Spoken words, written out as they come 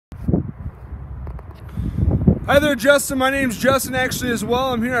Hi there, Justin. My name's Justin actually as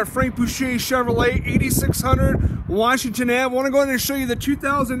well. I'm here at Frank Boucher Chevrolet, 8600 Washington Ave. I want to go ahead and show you the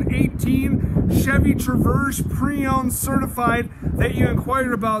 2018 Chevy Traverse pre-owned certified that you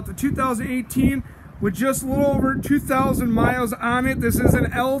inquired about. The 2018 with just a little over 2,000 miles on it. This is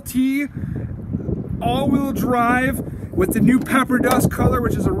an LT all-wheel drive with the new pepper dust color,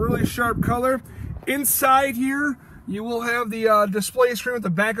 which is a really sharp color. Inside here, you will have the display screen with the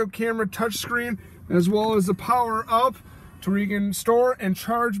backup camera, touchscreen, as well as the power up to where you can store and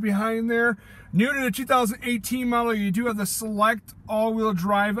charge behind there. New to the 2018 model, you do have the select all-wheel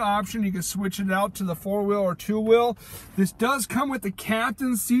drive option. You can switch it out to the 4-wheel or 2-wheel. This does come with the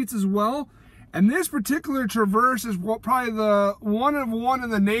captain's seats as well. And this particular Traverse is probably the one of one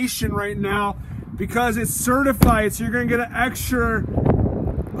in the nation right now because it's certified. So you're going to get an extra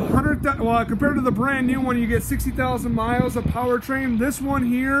 100,000, well, compared to the brand new one, you get 60,000 miles of powertrain. This one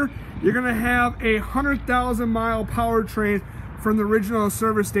here, you're gonna have a 100,000 mile powertrain from the original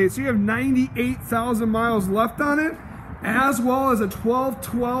service date. So you have 98,000 miles left on it, as well as a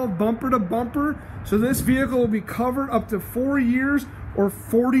 12/12 bumper to bumper. So this vehicle will be covered up to 4 years or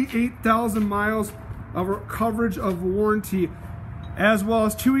 48,000 miles of coverage of warranty, as well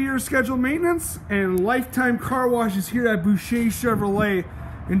as 2 years scheduled maintenance and lifetime car washes here at Boucher Chevrolet.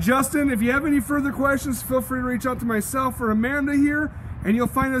 And Justin, if you have any further questions, feel free to reach out to myself or Amanda here, and you'll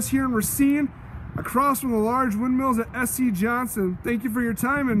find us here in Racine, across from the large windmills at SC Johnson. Thank you for your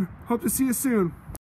time and hope to see you soon.